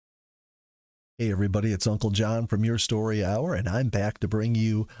Hey everybody, it's Uncle John from Your Story Hour, and I'm back to bring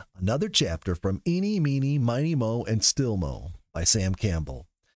you another chapter from Eeny, Meeny, Miny, Mo, and Still Mo by Sam Campbell.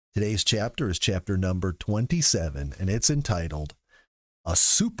 Today's chapter is chapter number 27, and it's entitled, A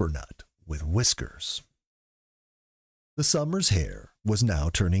Supernut with Whiskers. The summer's hair was now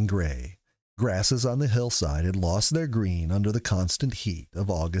turning gray. Grasses on the hillside had lost their green under the constant heat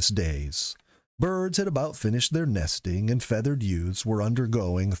of August days. Birds had about finished their nesting, and feathered youths were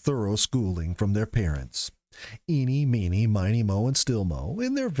undergoing thorough schooling from their parents. Eeny, Meeny, Miny, Mo, and Still Mo,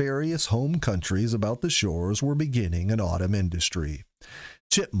 in their various home countries about the shores, were beginning an autumn industry.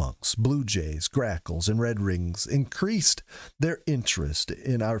 Chipmunks, blue jays, grackles, and redwings increased their interest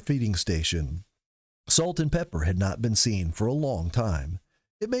in our feeding station. Salt and pepper had not been seen for a long time.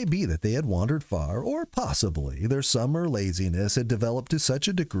 It may be that they had wandered far, or possibly their summer laziness had developed to such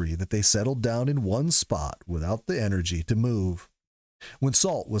a degree that they settled down in one spot without the energy to move. When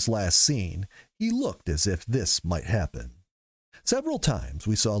Salt was last seen, he looked as if this might happen. Several times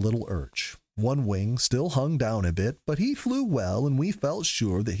we saw little Urch. One wing still hung down a bit, but he flew well, and we felt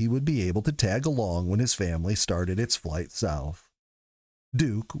sure that he would be able to tag along when his family started its flight south.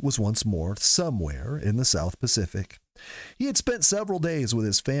 Duke was once more somewhere in the South Pacific. He had spent several days with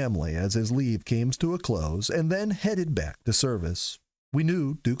his family as his leave came to a close, and then headed back to service. We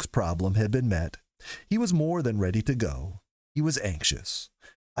knew Duke's problem had been met. He was more than ready to go. He was anxious.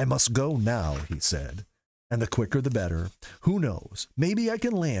 "I must go now," he said, "and the quicker the better. Who knows, maybe I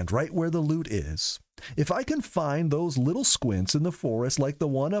can land right where the loot is. If I can find those little squints in the forest like the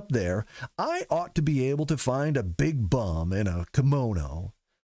one up there, I ought to be able to find a big bum in a kimono."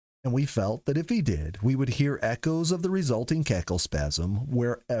 And we felt that if he did, we would hear echoes of the resulting cackle spasm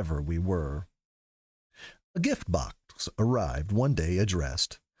wherever we were. A gift box arrived one day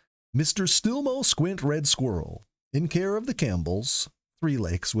addressed, "Mr. Still Mo Squint Red Squirrel, in care of the Campbells, 3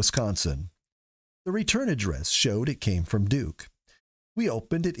 Lakes, Wisconsin." The return address showed it came from Duke. We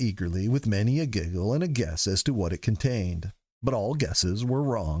opened it eagerly with many a giggle and a guess as to what it contained. But all guesses were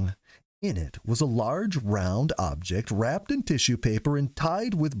wrong. In it was a large round object wrapped in tissue paper and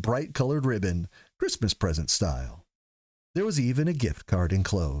tied with bright-colored ribbon, Christmas present style. There was even a gift card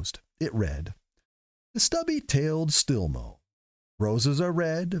enclosed. It read, "The stubby-tailed Still Mo. Roses are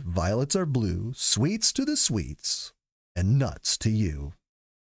red, violets are blue, sweets to the sweets, and nuts to you."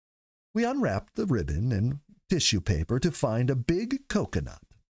 We unwrapped the ribbon and tissue paper to find a big coconut,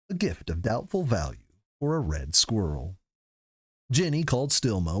 a gift of doubtful value for a red squirrel. Giny called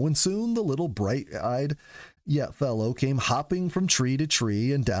Still Mo, and soon the little bright-eyed fellow came hopping from tree to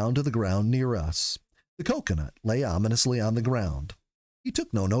tree and down to the ground near us. The coconut lay ominously on the ground. He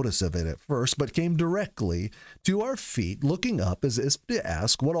took no notice of it at first, but came directly to our feet, looking up as if to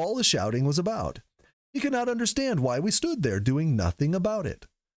ask what all the shouting was about. He could not understand why we stood there doing nothing about it.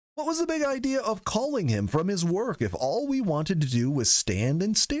 What was the big idea of calling him from his work if all we wanted to do was stand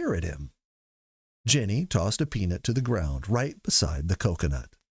and stare at him? Giny tossed a peanut to the ground right beside the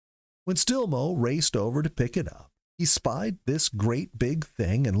coconut. When Still Mo raced over to pick it up, he spied this great big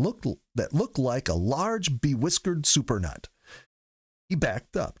thing and looked like a large bewhiskered supernut. He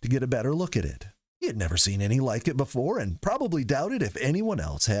backed up to get a better look at it. He had never seen any like it before, and probably doubted if anyone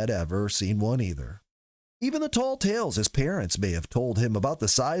else had ever seen one either. Even the tall tales his parents may have told him about the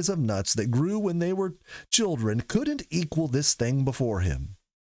size of nuts that grew when they were children couldn't equal this thing before him.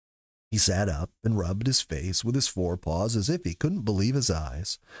 He sat up and rubbed his face with his forepaws as if he couldn't believe his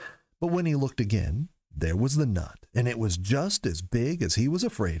eyes. But when he looked again, there was the nut, and it was just as big as he was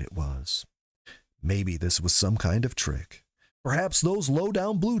afraid it was. Maybe this was some kind of trick. Perhaps those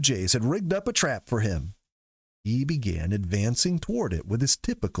low-down blue jays had rigged up a trap for him. He began advancing toward it with his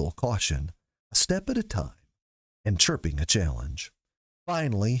typical caution, a step at a time, and chirping a challenge.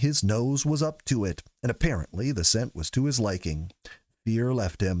 Finally, his nose was up to it, and apparently the scent was to his liking. Fear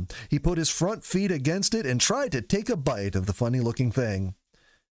left him. He put his front feet against it and tried to take a bite of the funny-looking thing.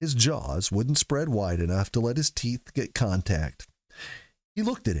 His jaws wouldn't spread wide enough to let his teeth get contact. He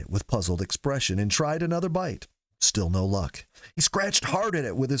looked at it with puzzled expression and tried another bite. Still no luck. He scratched hard at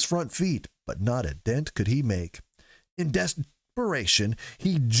it with his front feet, but not a dent could he make. In desperation,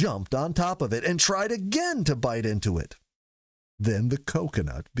 he jumped on top of it and tried again to bite into it. Then the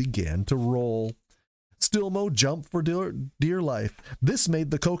coconut began to roll. Still Mo jumped for dear life. This made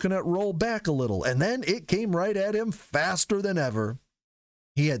the coconut roll back a little, and then it came right at him faster than ever.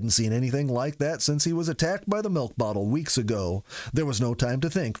 He hadn't seen anything like that since he was attacked by the milk bottle weeks ago. There was no time to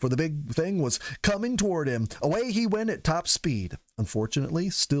think, for the big thing was coming toward him. Away he went at top speed.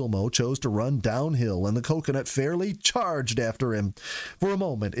 Unfortunately, Still Mo chose to run downhill, and the coconut fairly charged after him. For a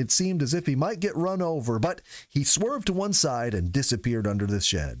moment, it seemed as if he might get run over, but he swerved to one side and disappeared under the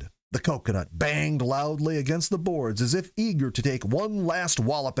shed. The coconut banged loudly against the boards as if eager to take one last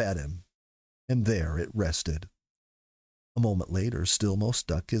wallop at him. And there it rested. A moment later, Stillmo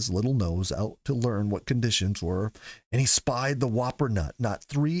stuck his little nose out to learn what conditions were, and he spied the whopper nut not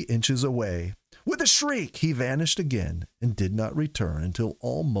 3 inches away. With a shriek, he vanished again and did not return until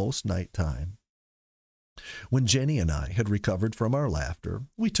almost night time. When Jenny and I had recovered from our laughter,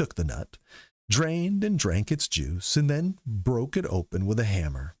 we took the nut, drained and drank its juice, and then broke it open with a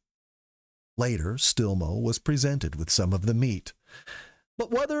hammer. Later, Stillmo was presented with some of the meat.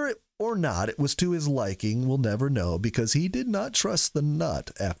 But whether or not it was to his liking, we'll never know, because he did not trust the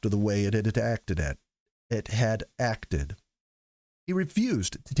nut after the way it had acted. He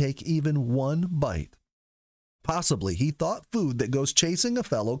refused to take even one bite. Possibly he thought food that goes chasing a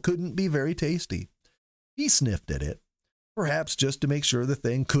fellow couldn't be very tasty. He sniffed at it, perhaps just to make sure the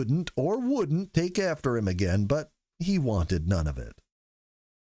thing couldn't or wouldn't take after him again, but he wanted none of it.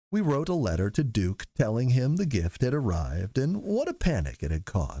 We wrote a letter to Duke telling him the gift had arrived and what a panic it had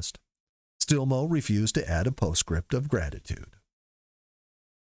caused. Stillmo refused to add a postscript of gratitude.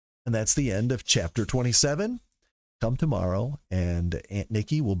 And that's the end of chapter 27. Come tomorrow, and Aunt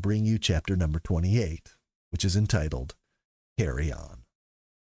Nikki will bring you chapter number 28, which is entitled Carry On.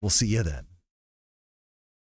 We'll see you then.